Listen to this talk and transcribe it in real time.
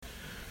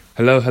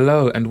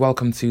Hello, and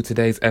welcome to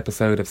today's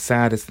episode of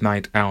Saddest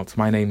Night Out.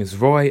 My name is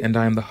Roy, and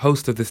I am the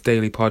host of this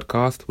daily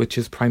podcast, which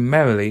is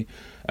primarily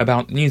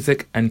about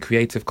music and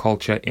creative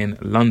culture in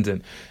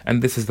London.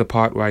 And this is the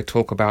part where I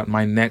talk about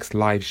my next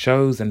live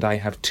shows, and I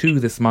have two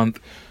this month.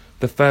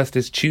 The first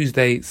is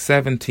Tuesday,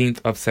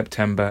 17th of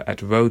September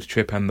at Road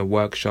Trip and the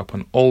Workshop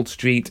on Old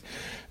Street.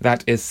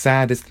 That is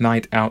Saddest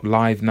Night Out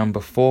Live number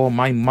 4,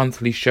 my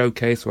monthly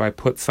showcase where I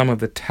put some of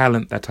the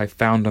talent that I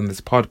found on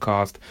this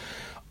podcast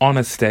on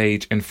a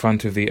stage in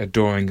front of the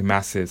adoring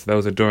masses.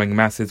 Those adoring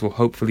masses will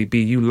hopefully be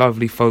you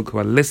lovely folk who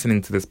are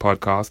listening to this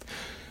podcast.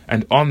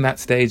 And on that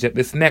stage at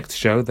this next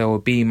show, there will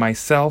be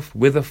myself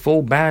with a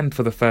full band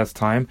for the first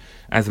time,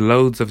 as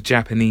loads of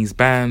Japanese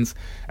bands,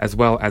 as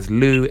well as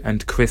Lou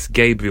and Chris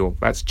Gabriel.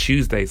 That's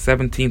Tuesday,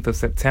 17th of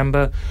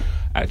September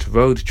at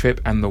Road Trip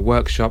and the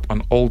Workshop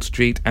on Old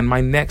Street. And my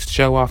next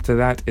show after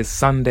that is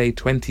Sunday,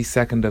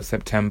 22nd of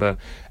September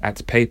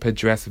at Paper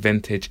Dress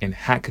Vintage in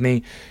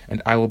Hackney.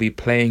 And I will be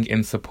playing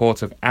in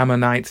support of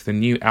Ammonite, the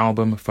new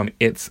album from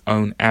Its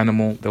Own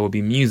Animal. There will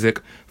be music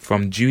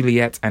from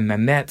Juliet and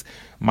Nanette,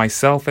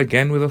 myself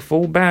again with a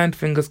full band,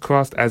 fingers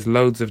crossed, as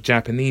loads of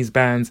Japanese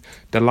bands,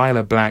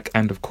 Delilah Black,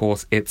 and of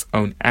course Its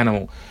Own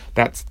Animal.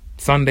 That's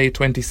Sunday,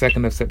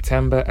 22nd of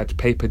September at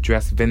Paper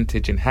Dress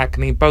Vintage in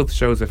Hackney. Both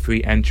shows are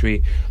free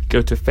entry.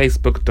 Go to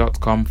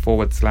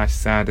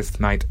facebook.com/Saddest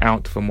Night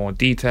Out for more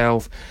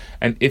details.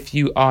 And if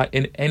you are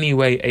in any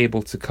way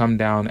able to come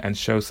down and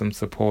show some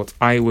support,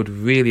 I would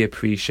really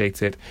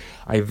appreciate it.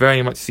 I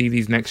very much see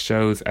these next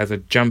shows as a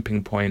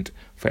jumping point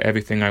for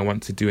everything I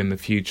want to do in the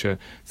future.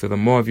 So the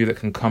more of you that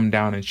can come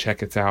down and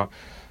check it out,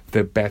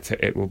 the better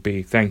it will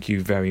be. Thank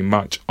you very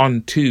much.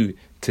 On to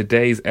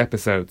today's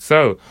episode.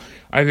 So,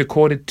 I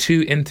recorded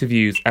 2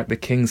 interviews at the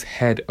King's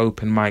Head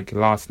open mic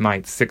last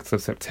night, 6th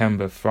of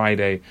September,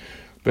 Friday.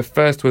 The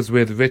first was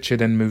with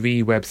Richard and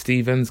Marie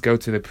Webb-Stevens. Go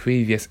to the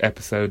previous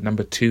episode,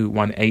 number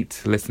 218,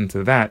 to listen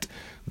to that.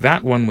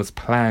 That one was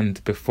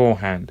planned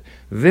beforehand.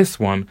 This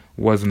one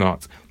was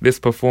not. This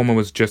performer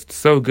was just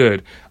so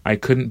good, I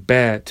couldn't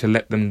bear to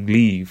let them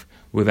leave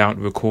without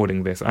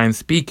recording this. I am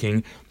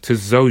speaking to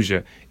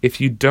Zosia.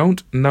 If you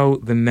don't know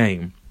the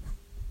name,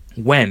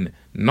 when,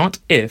 not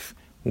if,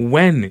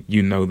 when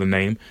you know the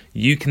name,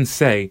 you can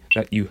say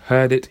that you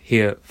heard it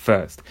here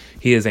first.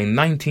 He is a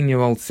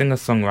 19-year-old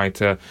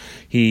singer-songwriter.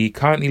 He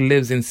currently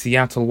lives in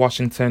Seattle,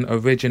 Washington,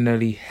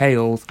 originally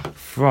hails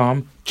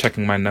from,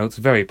 checking my notes,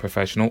 very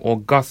professional,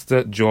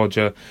 Augusta,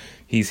 Georgia.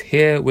 He's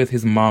here with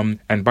his mum,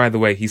 and by the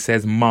way, he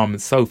says mum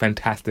so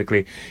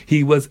fantastically.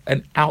 He was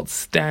an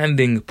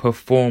outstanding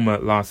performer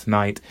last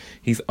night.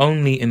 He's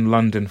only in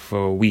London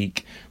for a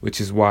week,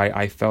 which is why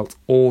I felt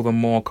all the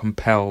more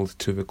compelled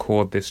to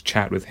record this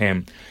chat with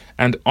him.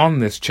 And on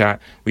this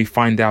chat, we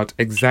find out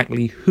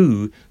exactly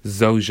who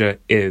Zosia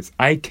is.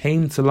 I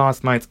came to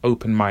last night's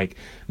open mic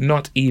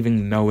not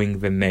even knowing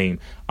the name.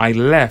 I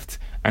left,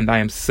 and I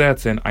am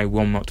certain I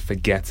will not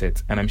forget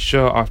it. And I'm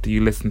sure after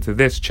you listen to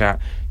this chat,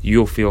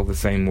 you'll feel the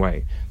same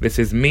way. This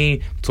is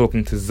me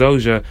talking to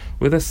Zosia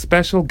with a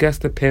special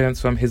guest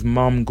appearance from his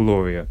mom,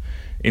 Gloria.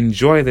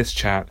 Enjoy this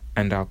chat,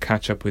 and I'll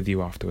catch up with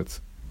you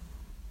afterwards.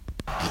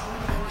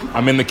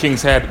 I'm in the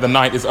King's Head. The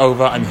night is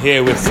over. I'm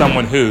here with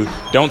someone who,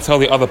 don't tell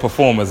the other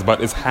performers,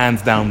 but is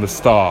hands down the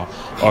star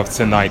of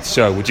tonight's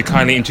show. Would you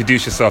kindly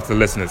introduce yourself to the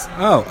listeners?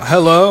 Oh,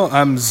 hello.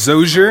 I'm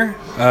Zosia.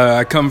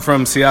 I come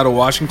from Seattle,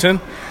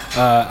 Washington.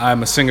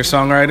 I'm a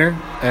singer-songwriter,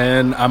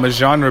 and I'm a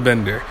genre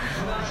bender.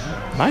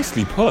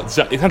 Nicely put.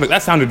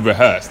 That sounded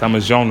rehearsed. I'm a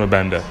genre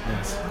bender.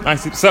 Yes.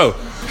 Nicely. So,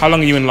 how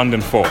long are you in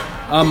London for?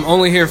 I'm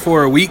only here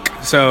for a week,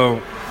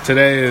 so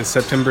today is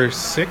September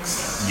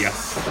 6th.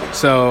 Yes.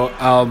 So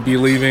I'll be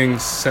leaving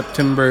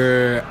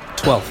September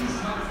 12th.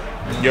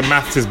 Your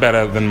maths is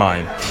better than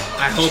mine.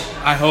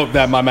 I hope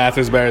that my math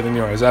is better than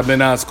yours. I've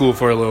been out of school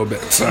for a little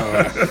bit, so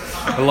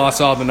I lost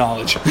all the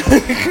knowledge.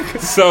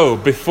 So,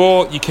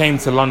 before you came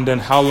to London,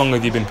 how long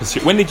have you been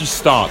pursuing? When did you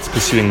start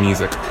pursuing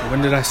music?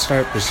 When did I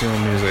start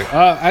pursuing music?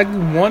 I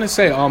want to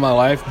say all my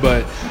life,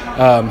 but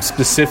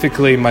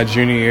specifically my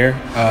junior year.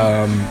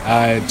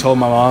 I told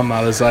my mom,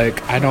 I was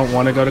like, I don't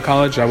want to go to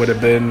college. I would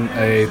have been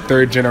a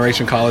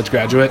third-generation college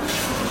graduate.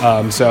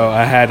 So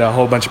I had a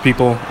whole bunch of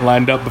people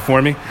lined up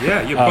before me.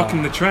 Yeah, you're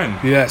bucking the trend.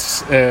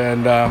 Yes,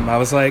 and I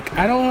was like,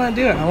 I don't want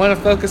to do it. I want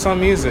to focus on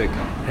music.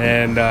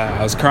 And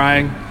I was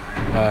crying.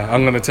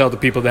 I'm going to tell the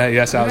people that,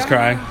 yes, I was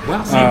crying.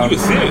 Wow, so you were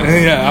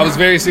serious. Yeah, I was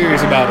very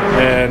serious about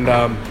it.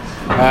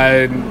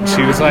 And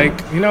she was like,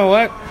 you know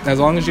what? As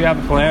long as you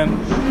have a plan,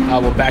 I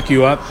will back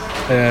you up.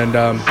 And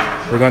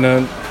we're going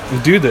to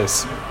do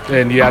this.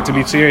 And you have to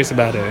be serious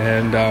about it.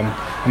 And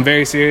I'm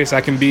very serious.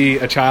 I can be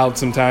a child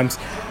sometimes,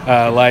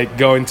 like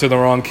going to the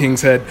wrong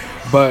King's Head.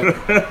 But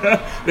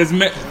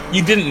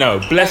you didn't know.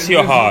 Bless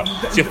your heart.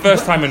 It's your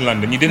first time in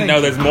London. You didn't know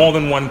there's more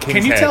than one King's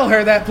Head. Can you tell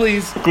her that,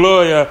 please?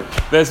 Gloria,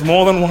 there's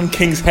more than one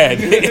King's Head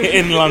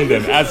in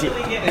London.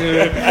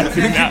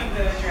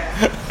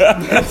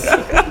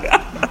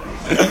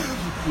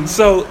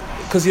 So,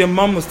 because your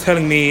mum was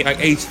telling me at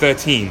age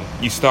 13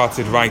 you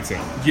started writing.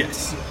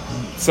 Yes.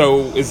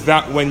 So is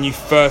that when you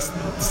first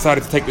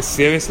decided to take this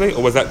seriously,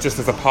 or was that just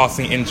as a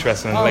passing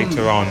interest and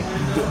later on?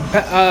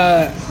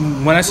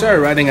 When I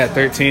started writing at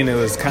 13, it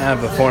was kind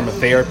of a form of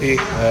therapy,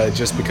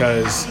 just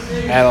because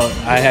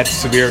I had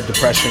severe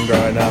depression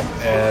growing up,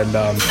 and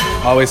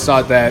I always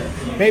thought that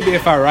maybe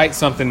if I write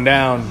something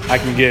down, I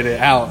can get it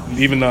out,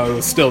 even though it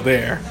was still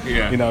there,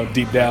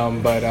 deep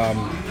down. But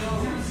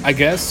I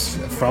guess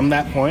from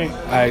that point,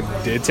 I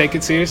did take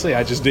it seriously.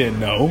 I just didn't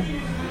know.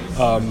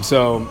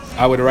 So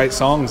I would write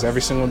songs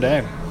every single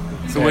day.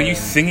 So were you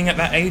singing at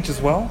that age as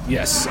well?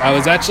 Yes, I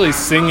was actually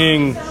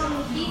singing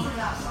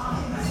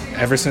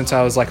ever since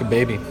I was like a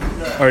baby.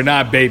 Or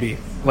not a baby,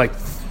 like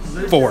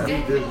 4.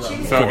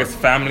 So I guess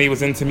family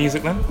was into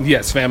music then?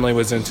 Yes, family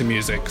was into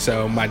music.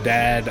 So my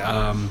dad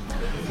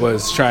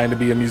was trying to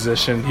be a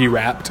musician. He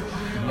rapped.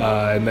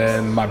 And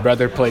then my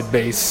brother played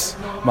bass.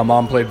 My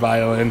mom played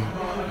violin.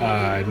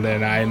 And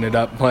then I ended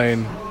up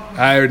playing...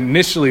 I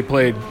initially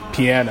played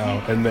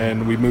piano, and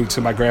then we moved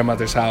to my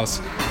grandmother's house,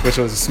 which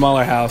was a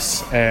smaller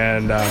house,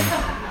 and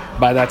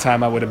by that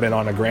time I would have been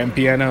on a grand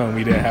piano, and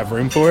we didn't have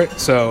room for it.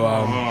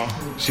 So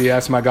she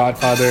asked my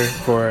godfather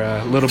for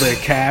a little bit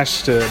of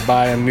cash to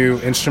buy a new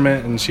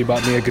instrument, and she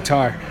bought me a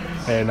guitar,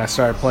 and I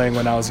started playing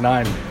when I was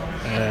 9.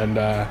 And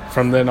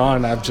from then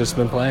on, I've just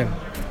been playing.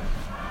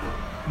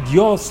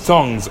 Your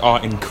songs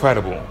are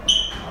incredible.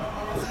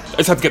 I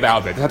just had to get that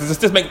out of there.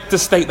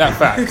 Just state that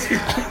fact.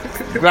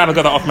 Glad I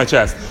got that off my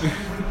chest.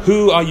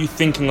 Who are you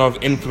thinking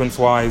of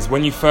influence-wise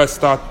when you first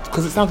start?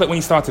 Because it sounds like when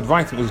you started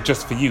writing, it was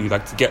just for you,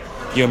 like to get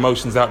your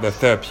emotions out there,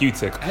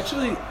 therapeutic.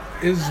 Actually,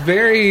 it's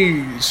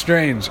very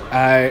strange.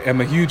 I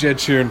am a huge Ed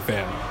Sheeran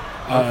fan.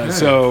 Okay.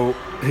 So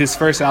his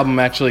first album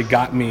actually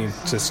got me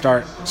to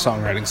start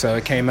songwriting. So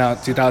it came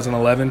out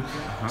 2011.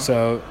 Uh-huh.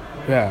 So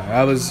yeah,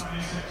 I was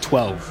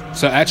 12.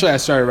 So actually I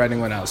started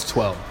writing when I was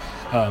 12.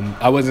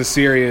 I wasn't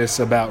serious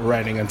about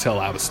writing until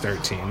I was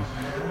 13.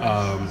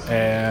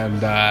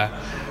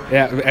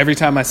 Every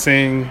time I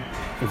sing,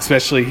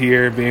 especially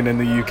here, being in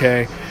the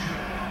UK,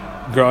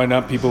 growing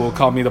up, people will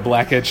call me the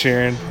Black Ed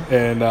Sheeran.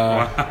 And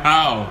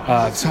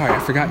wow. Sorry, I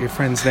forgot your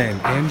friend's name.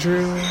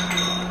 Andrew?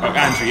 Oh,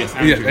 Andrew, yes,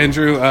 Andrew. Yeah,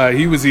 Andrew.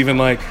 He was even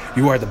like,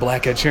 "You are the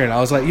Black Ed Sheeran." I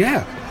was like,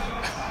 "Yeah."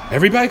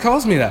 Everybody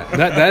calls me that.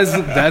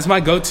 That's my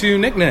go-to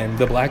nickname,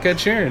 the Black Ed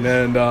Sheeran.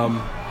 And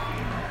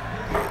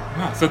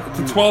so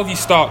to 12 you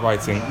start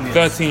writing, yes.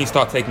 13 you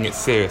start taking it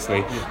seriously.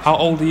 Yes. How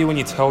old are you when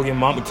you tell your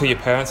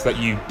parents that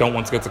you don't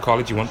want to go to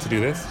college, you want to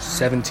do this?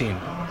 17.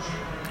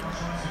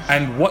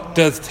 And what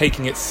does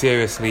taking it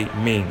seriously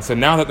mean? So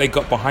now that they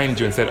got behind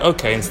you and said,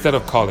 okay, instead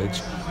of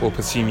college, we'll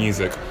pursue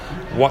music,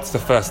 what's the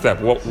first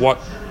step? What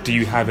do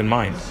you have in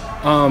mind?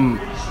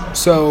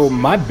 So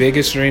my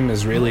biggest dream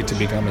is really to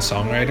become a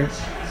songwriter.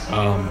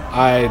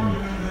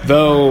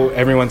 Though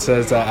everyone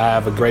says that I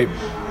have a great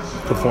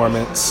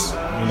performance,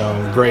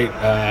 great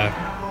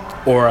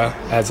aura,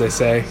 as they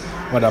say,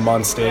 when I'm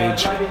on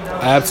stage.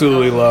 I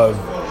absolutely love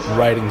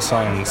writing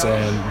songs,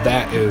 and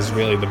that is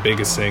really the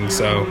biggest thing.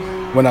 So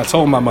when I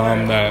told my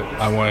mom that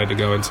I wanted to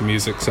go into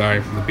music, sorry,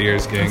 the beer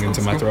is getting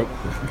into my throat.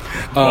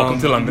 Welcome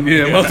to London.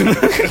 Yeah, welcome.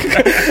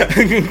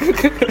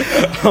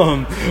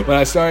 When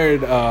I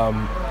started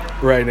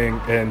writing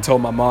and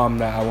told my mom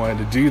that I wanted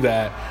to do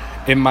that,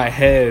 in my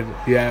head,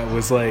 it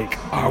was like,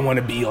 I want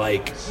to be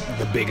like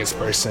the biggest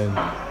person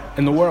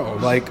in the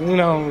world. Like,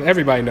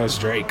 everybody knows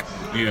Drake.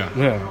 Yeah.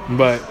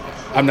 But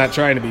I'm not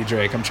trying to be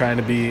Drake. I'm trying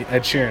to be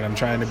Ed Sheeran. I'm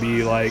trying to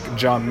be like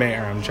John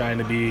Mayer. I'm trying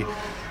to be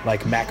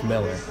like Mac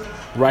Miller.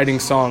 Writing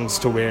songs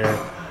to where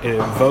it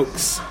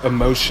evokes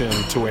emotion,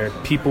 to where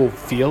people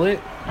feel it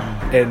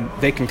and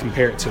they can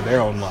compare it to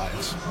their own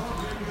lives.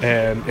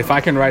 And if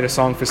I can write a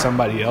song for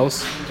somebody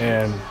else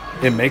and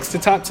it makes the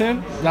top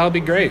 10, that'll be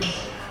great.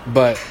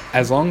 But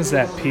as long as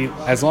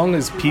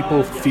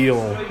people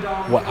feel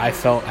what I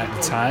felt at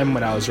the time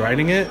when I was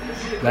writing it,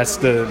 that's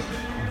the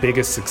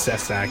biggest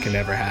success that I can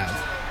ever have.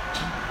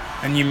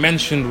 And you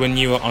mentioned when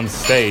you were on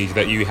stage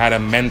that you had a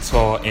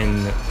mentor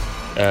in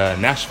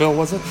Nashville,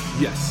 was it?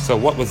 Yes. So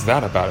what was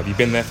that about? Have you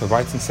been there for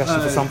writing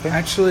sessions or something?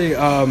 Actually,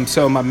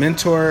 so my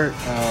mentor,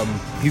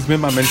 he's been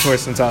my mentor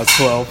since I was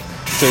 12.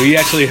 So he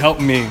actually helped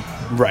me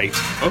write.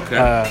 Okay.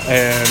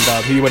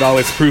 And he would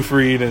always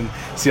proofread and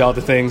see all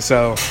the things.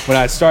 So when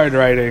I started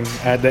writing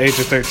at the age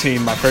of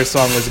 13, my first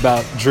song was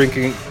about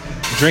drinking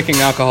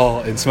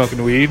alcohol and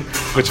smoking weed,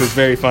 which was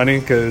very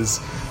funny because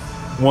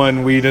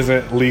one, weed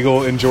isn't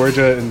legal in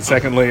Georgia, and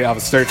secondly, I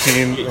was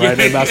 13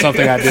 writing about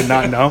something I did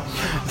not know.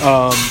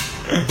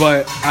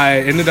 But I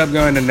ended up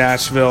going to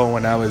Nashville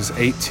when I was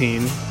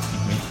 18,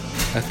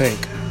 I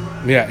think.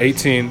 Yeah,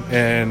 18,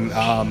 and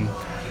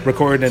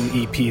recorded an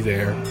EP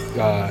there,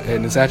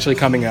 and it's actually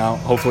coming out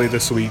hopefully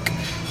this week.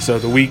 So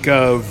the week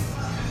of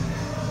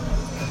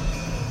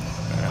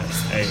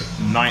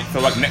 9th, so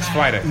like next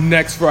Friday.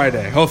 Next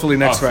Friday, hopefully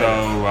next Friday.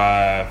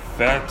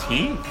 So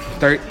 13th.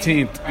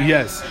 13th,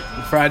 yes,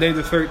 Friday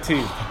the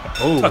 13th.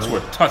 Oh,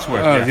 touch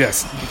word. Oh, yeah.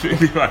 yes.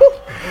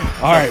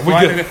 All right, we're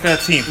Friday good. the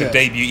 13th, the Yeah.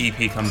 debut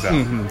EP comes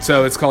out.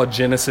 So it's called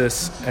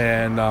Genesis,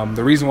 and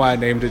the reason why I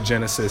named it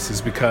Genesis is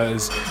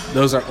because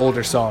those are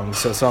older songs,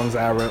 so songs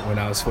that I wrote when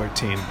I was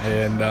 14.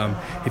 And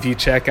if you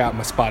check out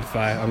my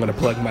Spotify, I'm going to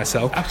plug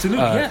myself.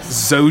 Absolutely, yes.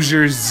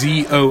 Zoser,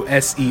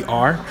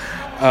 Zoser.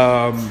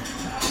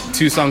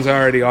 2 songs are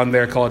already on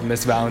there called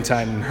Miss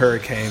Valentine and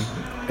Hurricane.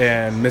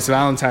 And Miss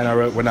Valentine I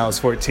wrote when I was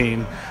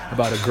 14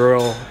 about a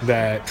girl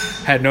that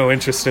had no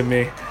interest in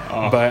me.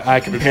 But I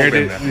compared all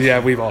it. been there. Yeah,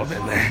 we've all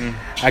been there.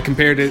 I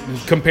compared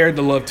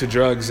the love to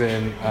drugs,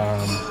 and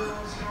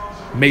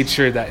made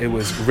sure that it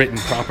was written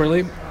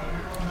properly.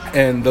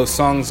 And those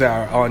songs that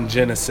are on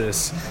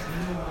Genesis,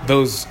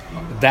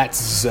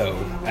 that's Zoe,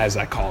 as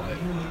I call it.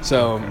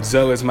 So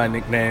Zoe is my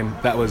nickname.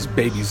 That was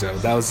Baby Zoe.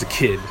 That was the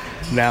kid.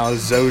 Now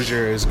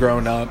Zozier is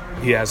grown up.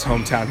 He has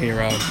Hometown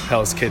Hero,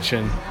 Hell's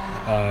Kitchen,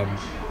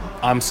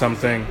 I'm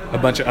Something, a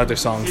bunch of other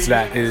songs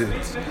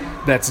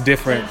that's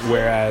different,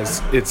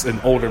 whereas it's an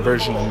older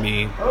version of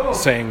me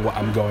saying what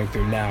I'm going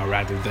through now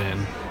rather than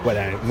what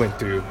I went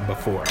through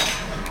before.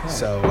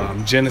 So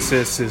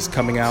Genesis is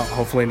coming out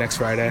hopefully next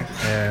Friday,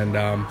 and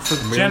I'm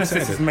really Genesis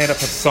excited. is made up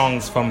of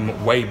songs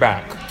from way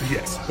back.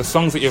 Yes. The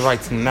songs that you're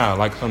writing now,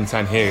 like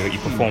Hometown Hero that you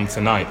performed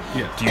tonight,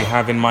 Yeah. do you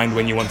have in mind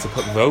when you want to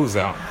put those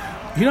out?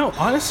 You know,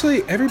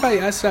 honestly, everybody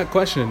asks that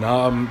question.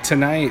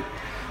 Tonight,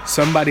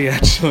 somebody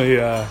actually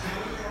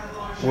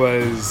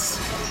was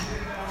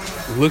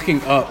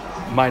looking up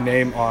my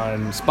name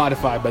on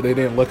Spotify, but they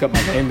didn't look up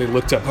my name. They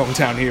looked up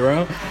Hometown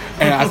Hero.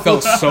 And I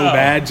felt so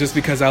bad just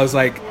because I was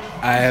like,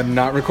 I have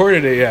not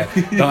recorded it yet.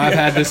 Though I've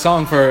had this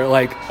song for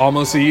like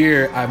almost a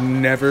year. I've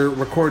never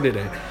recorded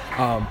it.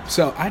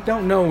 So I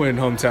don't know when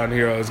Hometown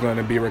Hero is going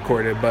to be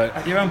recorded, but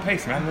At your own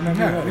pace, man. Whenever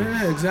you're ready.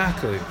 yeah,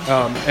 exactly.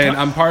 And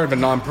I'm part of a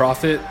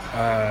nonprofit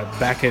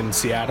back in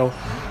Seattle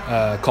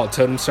called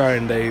Totem Star,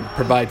 and they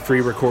provide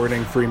free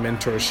recording, free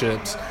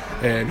mentorships,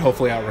 and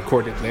hopefully I'll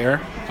record it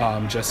there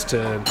just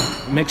to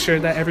make sure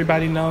that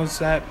everybody knows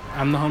that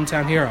I'm the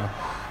hometown hero.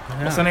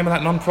 What's the name of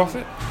that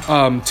non-profit?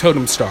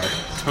 Totem Star.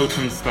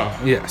 Totem Star.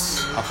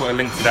 Yes. I'll put a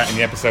link to that in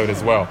the episode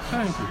as well.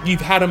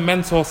 You've had a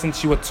mentor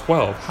since you were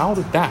 12. How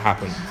did that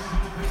happen?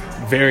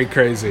 Very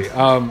crazy.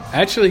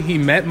 Actually, he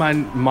met my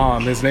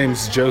mom. His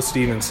name's Joe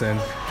Stevenson.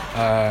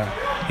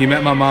 He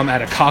met my mom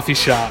at a coffee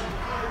shop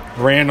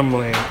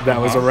randomly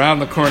that was around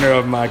the corner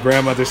of my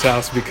grandmother's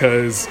house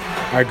because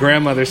our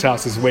grandmother's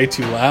house is way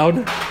too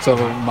loud. So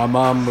my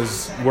mom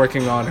was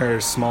working on her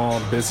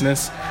small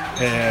business,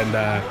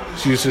 and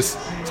she was just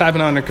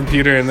typing on her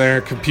computer, and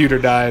then her computer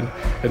died.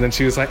 And then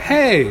she was like,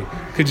 "Hey,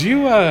 could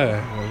you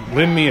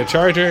lend me a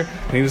charger?"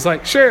 And he was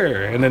like,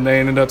 "Sure." And then they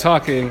ended up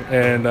talking,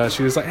 and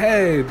she was like,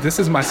 "Hey, this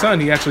is my son.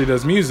 He actually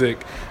does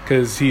music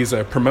because he's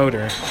a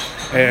promoter."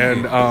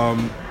 And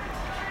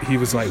he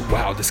was like,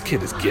 "Wow, this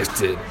kid is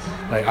gifted.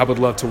 Like, I would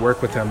love to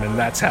work with him." And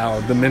that's how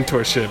the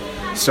mentorship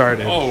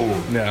started. Oh.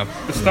 Yeah.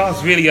 The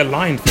stars really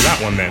aligned for that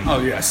one then.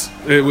 Oh, yes.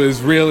 It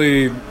was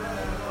really,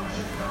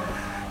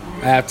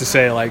 I have to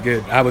say, like,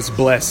 I was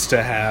blessed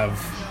to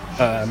have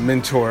a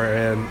mentor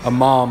and a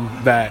mom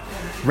that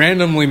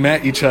randomly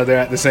met each other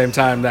at the same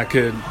time that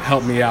could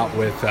help me out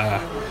with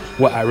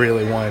what I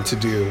really wanted to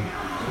do.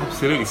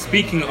 Absolutely.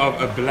 Speaking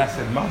of a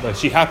blessed mother,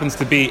 she happens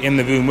to be in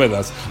the room with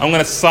us. I'm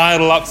going to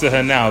sidle up to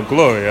her now.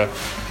 Gloria,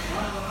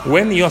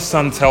 when your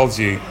son tells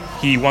you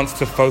he wants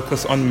to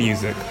focus on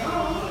music,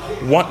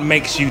 what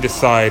makes you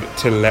decide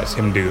to let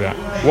him do that?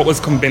 What was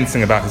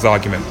convincing about his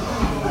argument?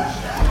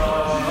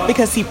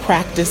 Because he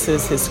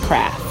practices his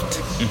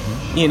craft,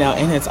 you know,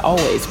 and has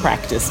always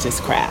practiced his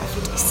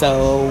craft.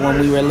 So when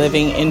we were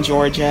living in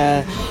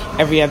Georgia,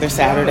 every other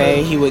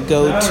Saturday he would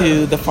go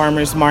to the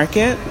farmer's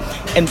market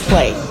and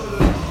play,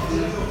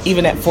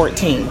 even at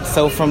 14.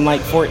 So from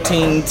like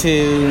 14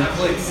 to... I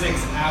played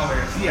 6 hours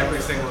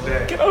every single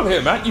day. Get over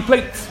here, man. You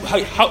played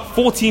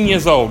 14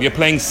 years old. You're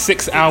playing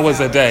 6 hours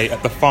a day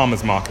at the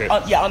farmer's market.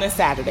 Yeah, on a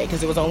Saturday,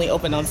 because it was only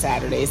open on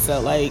Saturdays.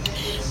 So, like,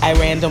 I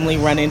randomly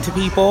run into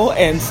people,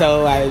 and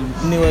so I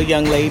knew a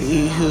young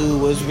lady who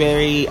was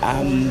very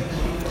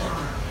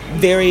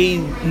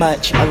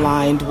much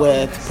aligned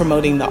with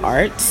promoting the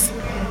arts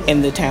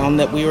in the town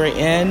that we were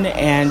in,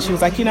 and she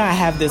was like, you know, I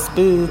have this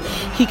booth.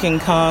 He can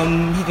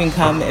come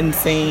and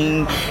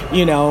sing,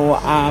 you know,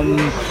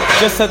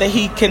 just so that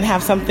he can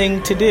have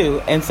something to do.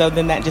 And so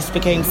then that just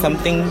became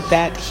something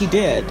that he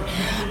did.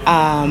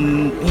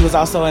 He was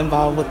also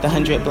involved with the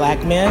 100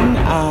 Black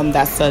Men.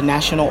 That's a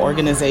national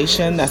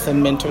organization. That's a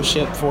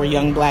mentorship for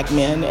young Black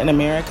men in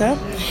America.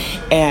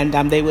 And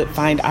they would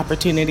find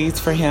opportunities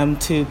for him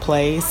to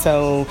play.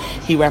 So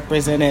he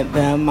represented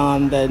them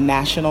on the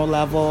national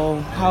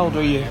level. How old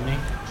were you?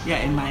 Yeah,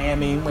 in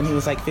Miami when he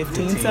was like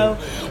 15. So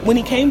when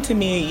he came to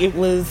me, it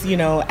was, you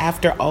know,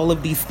 after all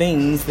of these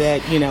things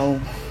that, you know,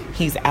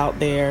 he's out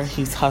there,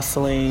 he's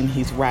hustling,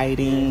 he's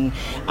writing,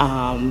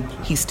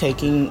 he's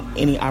taking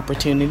any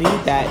opportunity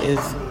that is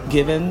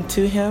given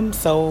to him.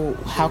 So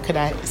how could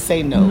I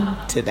say no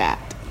to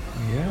that?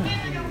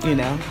 Yeah. You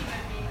know?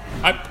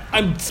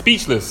 I'm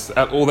speechless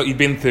at all that you've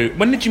been through.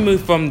 When did you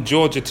move from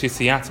Georgia to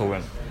Seattle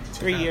then?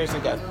 3 years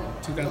ago.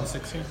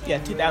 2016? Yeah,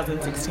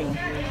 2016.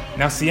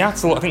 Now,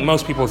 Seattle, I think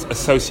most people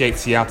associate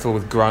Seattle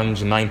with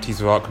grunge,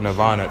 90s rock,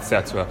 Nirvana,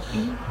 etc.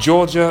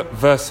 Georgia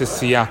versus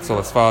Seattle,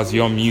 as far as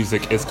your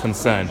music is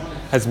concerned.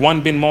 Has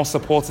one been more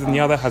supported than the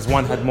other? Has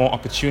one had more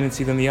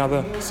opportunity than the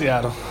other?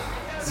 Seattle.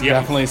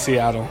 Definitely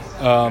Seattle.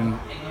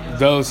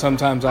 Though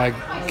sometimes I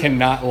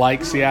cannot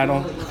like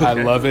Seattle, I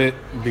love it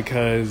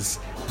because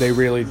they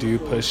really do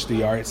push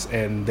the arts,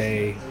 and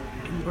their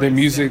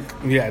music,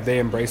 they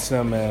embrace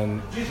them,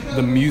 and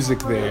the music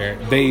there,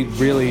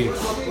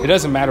 it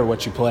doesn't matter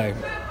what you play.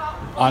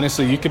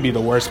 Honestly, you could be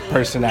the worst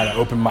person at an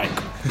open mic,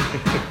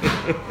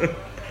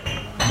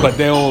 but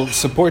they'll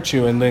support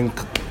you and then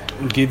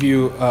give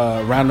you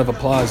a round of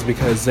applause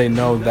because they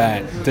know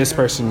that this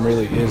person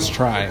really is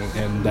trying,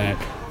 and that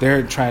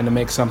they're trying to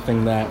make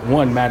something that,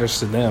 one, matters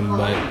to them,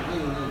 but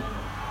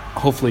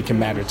hopefully can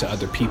matter to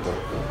other people.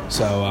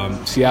 So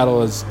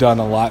Seattle has done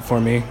a lot for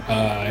me,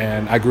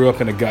 and I grew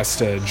up in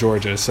Augusta,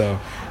 Georgia, so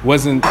it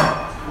wasn't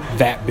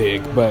that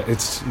big, but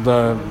it's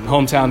the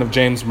hometown of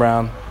James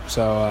Brown,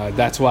 so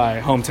that's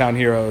why Hometown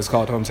Hero is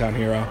called Hometown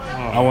Hero.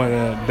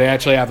 They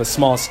actually have a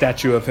small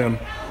statue of him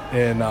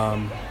in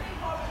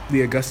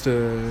the Augusta,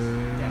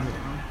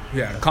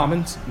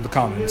 Commons, the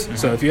Commons.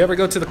 So if you ever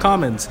go to the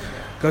Commons,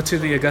 go to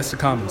the Augusta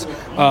Commons,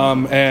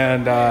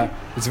 and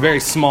it's a very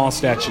small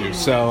statue.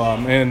 So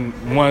and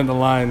one of the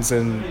lines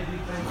in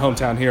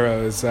Hometown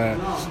Hero is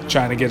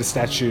trying to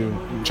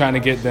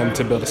get them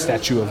to build a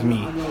statue of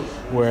me,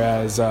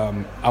 whereas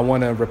I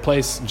want to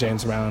replace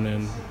James Brown,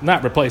 and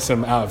not replace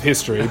him out of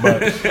history,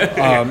 but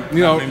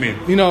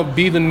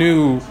be the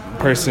new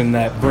person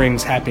that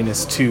brings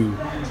happiness to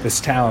this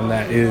town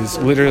that is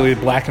literally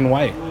black and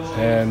white,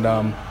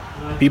 and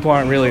people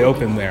aren't really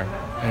open there,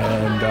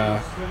 and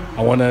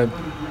I want to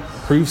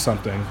prove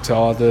something to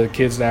all the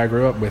kids that I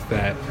grew up with,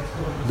 that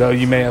though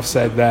you may have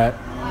said that,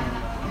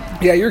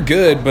 yeah, you're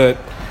good, but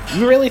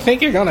you really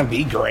think you're going to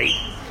be great?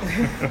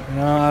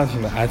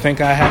 I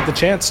think I have the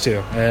chance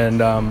to,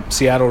 and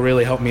Seattle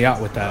really helped me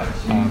out with that.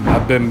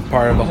 I've been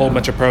part of a whole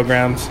bunch of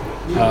programs,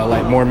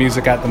 like More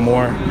Music at the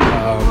More,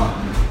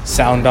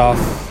 Sound Off,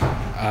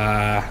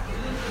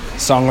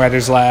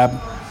 Songwriters Lab,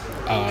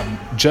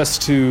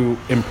 just to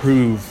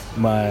improve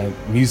my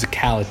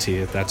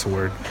musicality, if that's a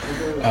word.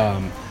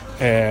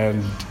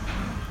 And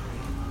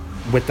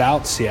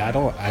without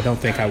Seattle, I don't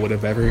think I would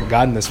have ever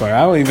gotten this far.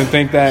 I don't even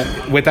think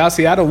that without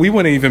Seattle, we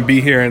wouldn't even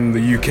be here in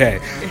the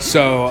UK.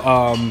 So,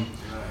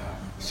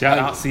 shout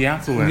out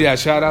Seattle then. Yeah,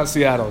 shout out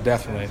Seattle,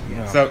 definitely.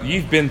 Yeah. So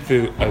you've been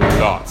through a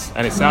lot,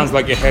 and it sounds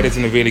like your head is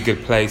in a really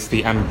good place.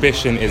 The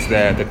ambition is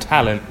there. The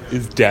talent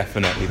is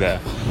definitely there.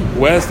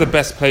 Where's the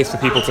best place for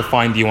people to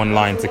find you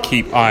online to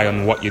keep eye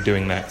on what you're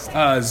doing next?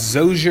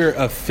 Zoser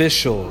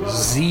Official,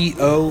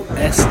 ZOSER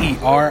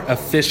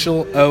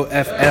Official,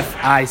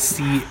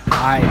 OFFICIAL.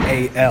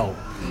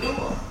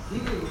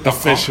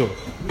 Official.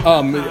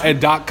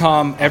 At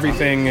 .com,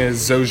 everything is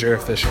Zoser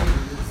Official.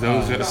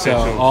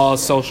 So all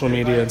social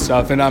media and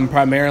stuff, and I'm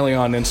primarily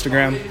on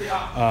Instagram,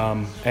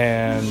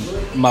 and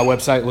my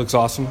website looks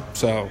awesome.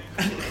 So,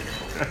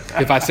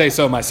 if I say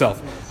so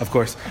myself, of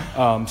course.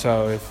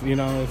 So if you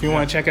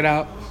want to check it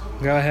out,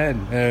 go ahead,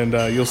 and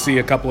you'll see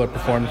a couple of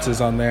performances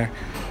on there,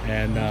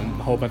 and a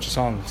whole bunch of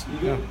songs.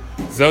 Yeah.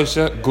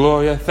 Zosha,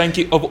 Gloria, thank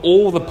you. Of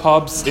all the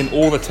pubs in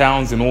all the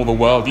towns in all the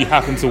world, you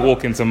happened to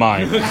walk into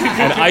mine.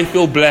 And I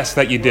feel blessed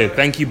that you did.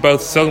 Thank you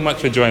both so much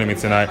for joining me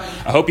tonight.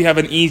 I hope you have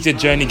an easier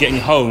journey getting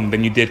home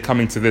than you did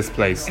coming to this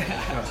place.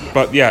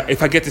 But yeah,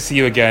 if I get to see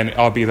you again,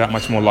 I'll be that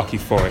much more lucky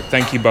for it.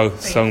 Thank you both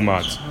so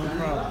much. No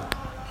problem.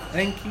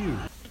 Thank you.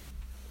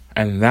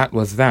 And that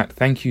was that.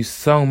 Thank you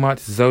so much,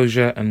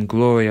 Zosha and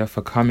Gloria,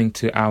 for coming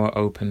to our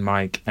open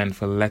mic and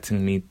for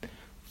letting me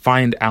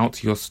find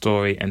out your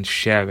story and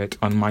share it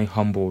on my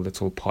humble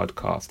little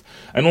podcast.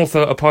 And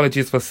also,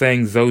 apologies for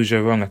saying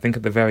Zosha wrong. I think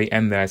at the very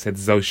end there I said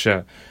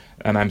Zosha,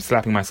 and I'm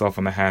slapping myself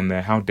on the hand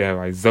there. How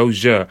dare I?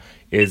 Zosha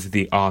is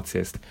the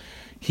artist.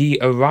 He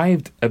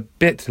arrived a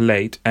bit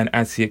late, and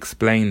as he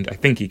explained, I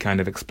think he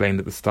kind of explained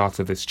at the start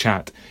of this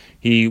chat,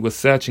 he was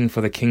searching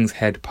for the King's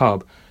Head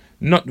pub,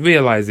 not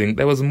realizing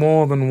there was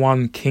more than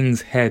one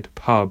King's Head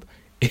pub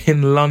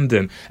in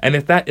London. And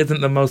if that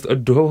isn't the most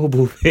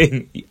adorable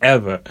thing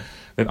ever,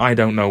 then I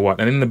don't know what.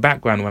 And in the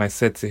background, when I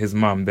said to his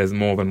mum, there's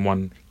more than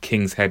one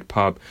King's Head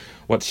pub,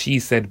 what she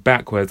said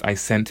backwards, I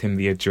sent him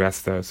the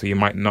address though, so you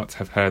might not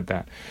have heard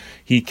that.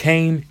 He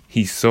came,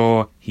 he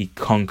saw, he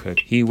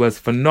conquered. He was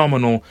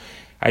phenomenal.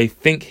 I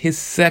think his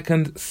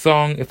second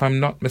song, if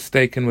I'm not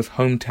mistaken, was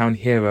Hometown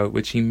Hero,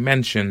 which he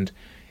mentioned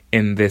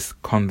in this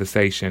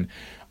conversation.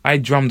 I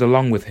drummed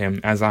along with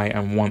him, as I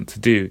am wont to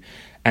do,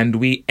 and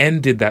we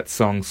ended that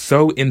song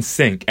so in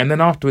sync. And then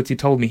afterwards he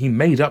told me he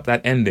made up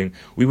that ending.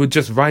 We were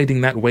just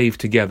riding that wave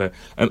together,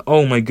 and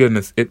oh my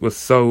goodness, it was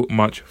so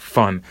much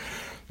fun.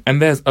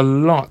 And there's a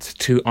lot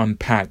to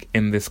unpack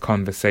in this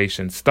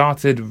conversation.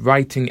 Started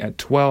writing at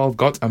 12,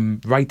 got a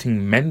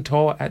writing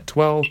mentor at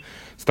 12,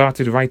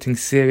 started writing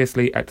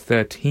seriously at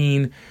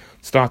 13,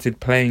 started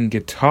playing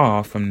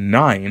guitar from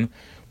 9,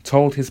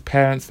 told his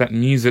parents that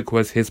music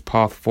was his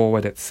path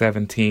forward at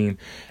 17,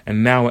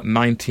 and now at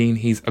 19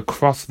 he's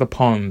across the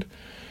pond.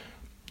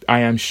 I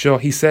am sure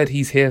he said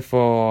he's here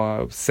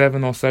for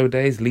 7 or so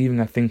days, leaving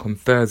I think on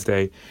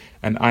Thursday,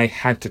 and I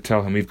had to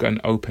tell him we've got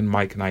an open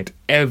mic night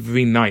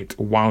every night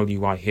while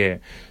you are here.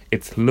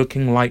 It's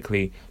looking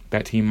likely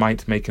that he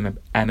might make an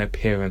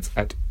appearance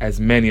at as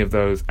many of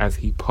those as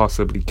he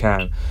possibly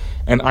can.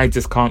 And I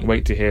just can't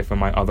wait to hear from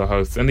my other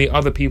hosts and the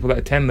other people that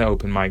attend the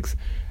open mics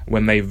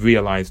when they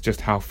realize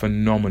just how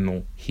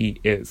phenomenal he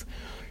is.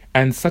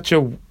 And such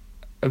a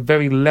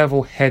very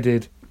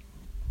level-headed,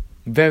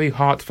 very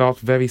heartfelt,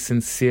 very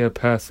sincere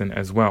person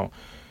as well.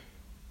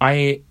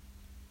 I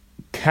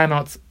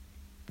cannot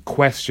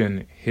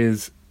question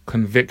his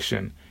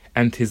conviction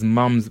and his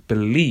mum's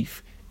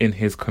belief in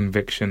his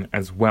conviction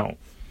as well,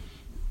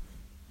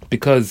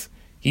 because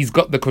he's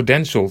got the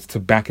credentials to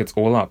back it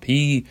all up.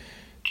 He's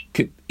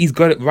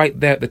got it right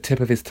there at the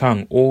tip of his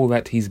tongue, all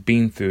that he's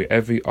been through,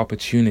 every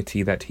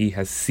opportunity that he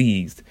has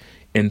seized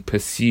in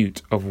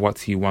pursuit of what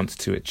he wants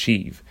to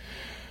achieve.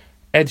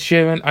 Ed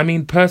Sheeran, I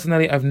mean,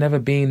 personally, I've never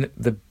been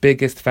the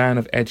biggest fan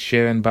of Ed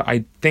Sheeran, but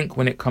I think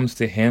when it comes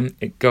to him,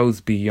 it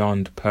goes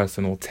beyond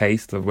personal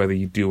taste of whether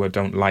you do or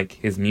don't like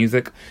his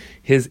music.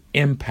 His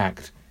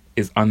impact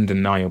is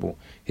undeniable.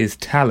 His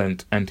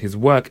talent and his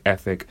work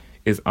ethic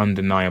is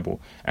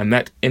undeniable, and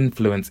that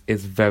influence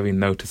is very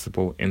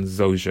noticeable in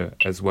Zoja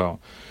as well.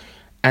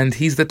 And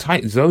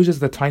Zoja's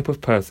the type of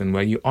person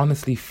where you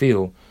honestly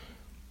feel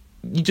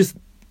you just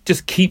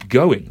keep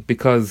going,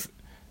 because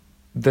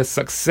the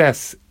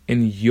success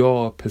in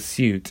your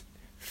pursuit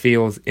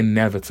feels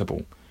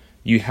inevitable.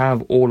 You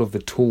have all of the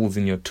tools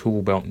in your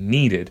tool belt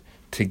needed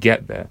to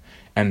get there,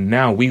 and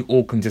now we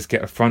all can just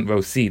get a front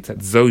row seat at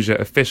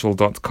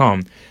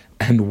ZojaOfficial.com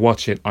and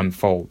watch it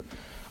unfold.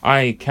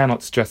 I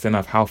cannot stress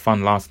enough how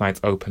fun last night's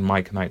open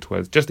mic night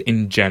was, just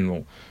in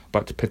general,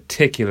 but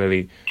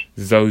particularly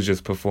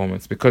Zoja's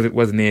performance, because it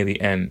was near the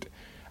end.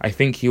 I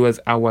think he was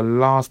our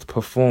last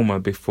performer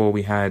before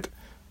we had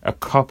a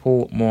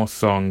couple more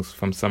songs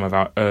from some of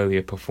our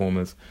earlier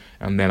performers,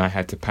 and then I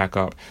had to pack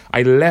up.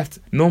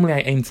 Normally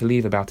I aim to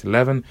leave about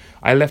 11.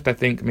 I left, I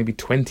think, maybe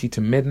 20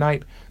 to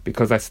midnight,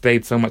 because I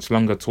stayed so much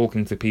longer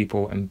talking to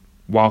people and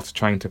whilst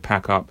trying to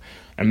pack up.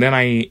 And then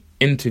I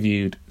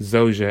interviewed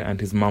Zoja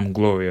and his mum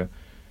Gloria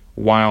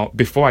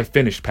before I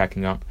finished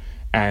packing up,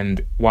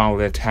 and while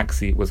their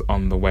taxi was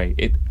on the way.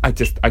 I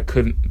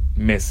couldn't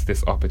miss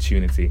this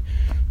opportunity.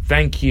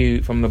 Thank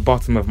you from the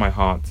bottom of my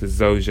heart to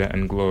Zoja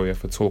and Gloria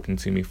for talking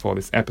to me for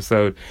this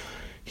episode.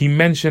 He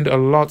mentioned a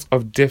lot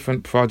of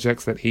different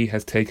projects that he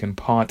has taken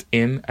part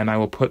in, and I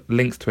will put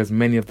links to as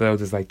many of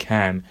those as I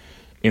can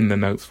in the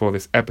notes for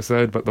this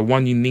episode, but the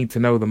one you need to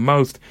know the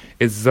most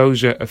is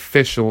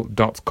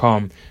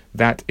ZojaOfficial.com.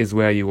 That is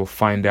where you will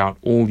find out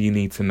all you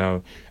need to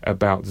know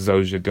about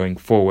Zoja going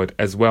forward,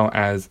 as well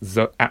as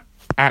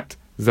at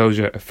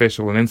Zoja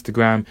Official on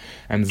Instagram,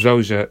 and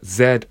Zoja,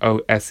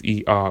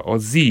 Z-O-S-E-R or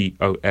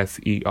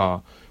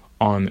Z-O-S-E-R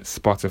on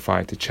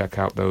Spotify to check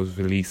out those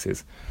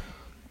releases.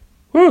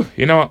 Whew,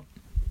 you know what?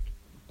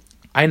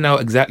 I know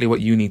exactly what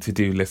you need to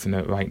do,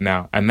 listener, right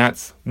now, and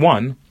that's,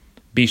 1,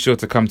 be sure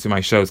to come to my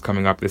shows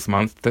coming up this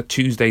month, the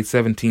Tuesday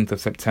 17th of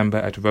September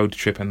at Road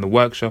Trip and the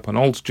Workshop on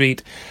Old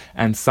Street,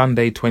 and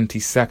Sunday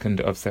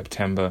 22nd of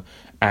September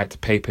at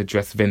Paper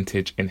Dress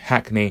Vintage in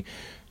Hackney.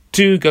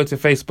 2, go to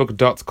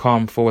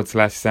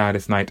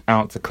facebook.com/Saddest Night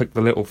Out to click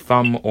the little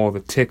thumb or the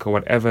tick or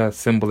whatever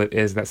symbol it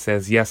is that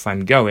says, yes,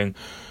 I'm going.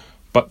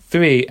 But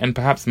 3, and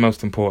perhaps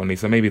most importantly,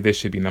 so maybe this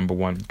should be number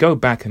 1, go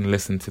back and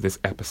listen to this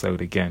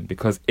episode again,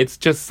 because it's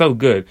just so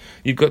good.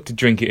 You've got to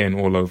drink it in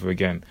all over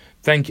again.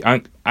 Thank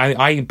you.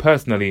 I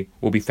personally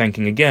will be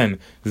thanking again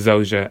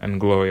Zoja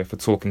and Gloria for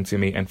talking to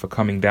me and for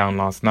coming down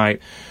last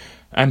night.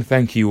 And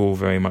thank you all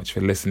very much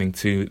for listening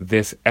to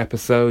this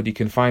episode. You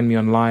can find me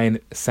online,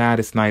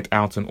 Saddest Night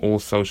Out, on all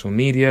social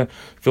media.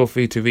 Feel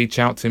free to reach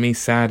out to me,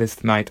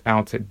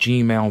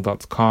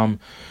 saddestnightout@gmail.com.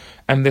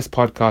 And this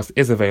podcast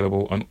is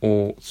available on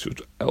all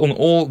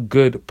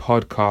good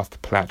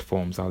podcast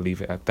platforms. I'll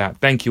leave it at that.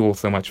 Thank you all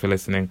so much for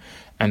listening,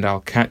 and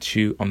I'll catch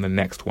you on the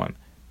next one.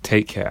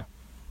 Take care.